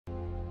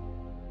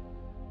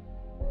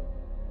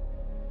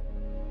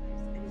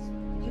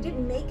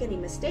didn't make any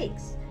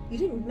mistakes. You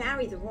didn't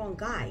marry the wrong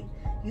guy.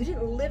 You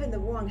didn't live in the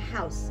wrong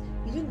house.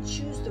 You didn't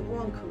choose the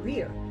wrong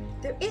career.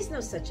 There is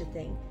no such a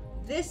thing.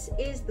 This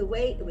is the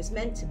way it was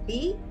meant to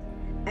be.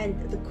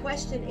 And the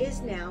question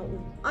is now,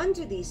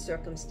 under these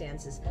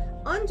circumstances,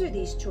 under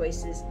these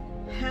choices,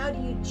 how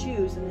do you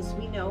choose? And this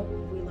we know,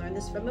 we learned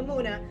this from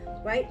Emuna,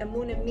 right?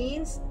 Emuna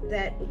means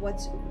that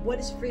what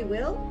is free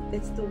will?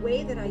 It's the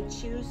way that I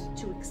choose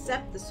to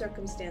accept the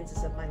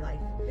circumstances of my life.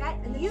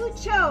 And you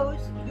chose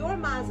your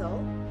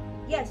mazel.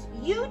 Yes,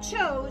 you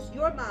chose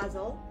your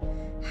mazel.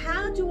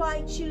 How do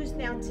I choose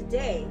now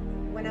today,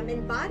 when I'm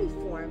in body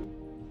form,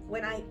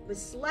 when I was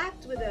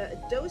slapped with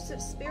a dose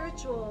of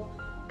spiritual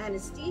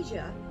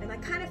anesthesia, and I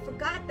kind of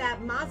forgot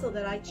that mazel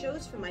that I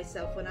chose for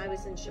myself when I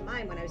was in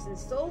Shemayim, when I was in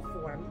soul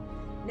form.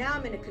 Now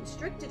I'm in a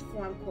constricted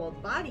form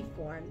called body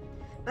form.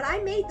 But I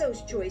made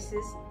those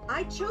choices.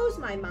 I chose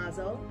my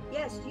mazel.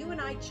 Yes, you and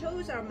I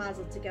chose our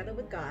mazel together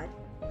with God.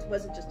 It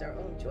wasn't just our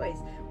own choice.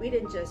 We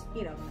didn't just,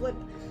 flip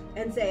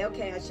and say,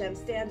 okay, Hashem,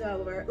 stand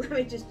over. Let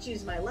me just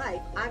choose my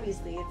life.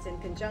 Obviously, it's in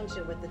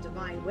conjunction with the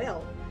divine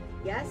will.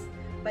 Yes?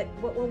 But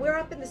when we're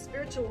up in the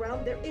spiritual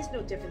realm, there is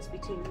no difference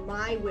between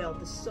my will,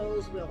 the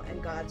soul's will,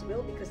 and God's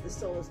will, because the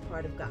soul is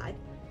part of God.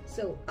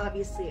 So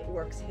obviously it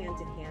works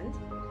hand in hand.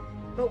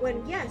 But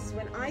when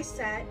I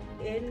sat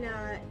in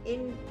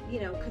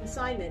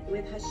consignment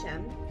with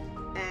Hashem,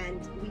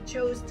 and we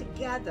chose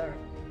together,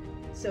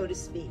 so to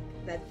speak,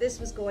 that this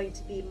was going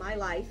to be my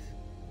life,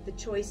 the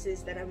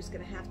choices that I was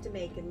going to have to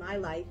make in my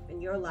life, in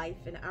your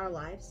life, in our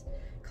lives,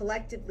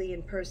 collectively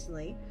and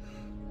personally,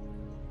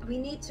 we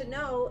need to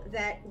know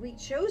that we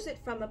chose it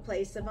from a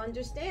place of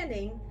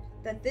understanding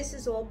that this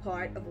is all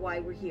part of why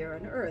we're here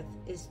on earth,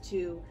 is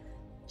to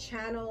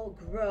channel,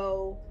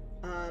 grow,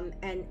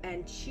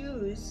 and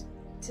choose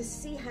to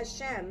see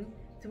Hashem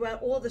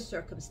throughout all the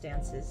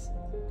circumstances.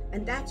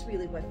 And that's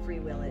really what free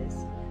will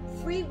is.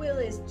 Free will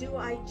is, do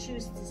I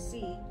choose to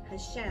see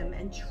Hashem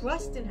and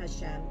trust in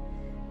Hashem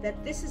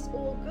that this is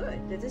all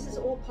good, that this is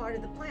all part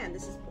of the plan,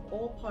 this is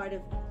all part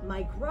of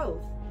my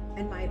growth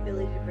and my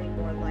ability to bring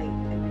more light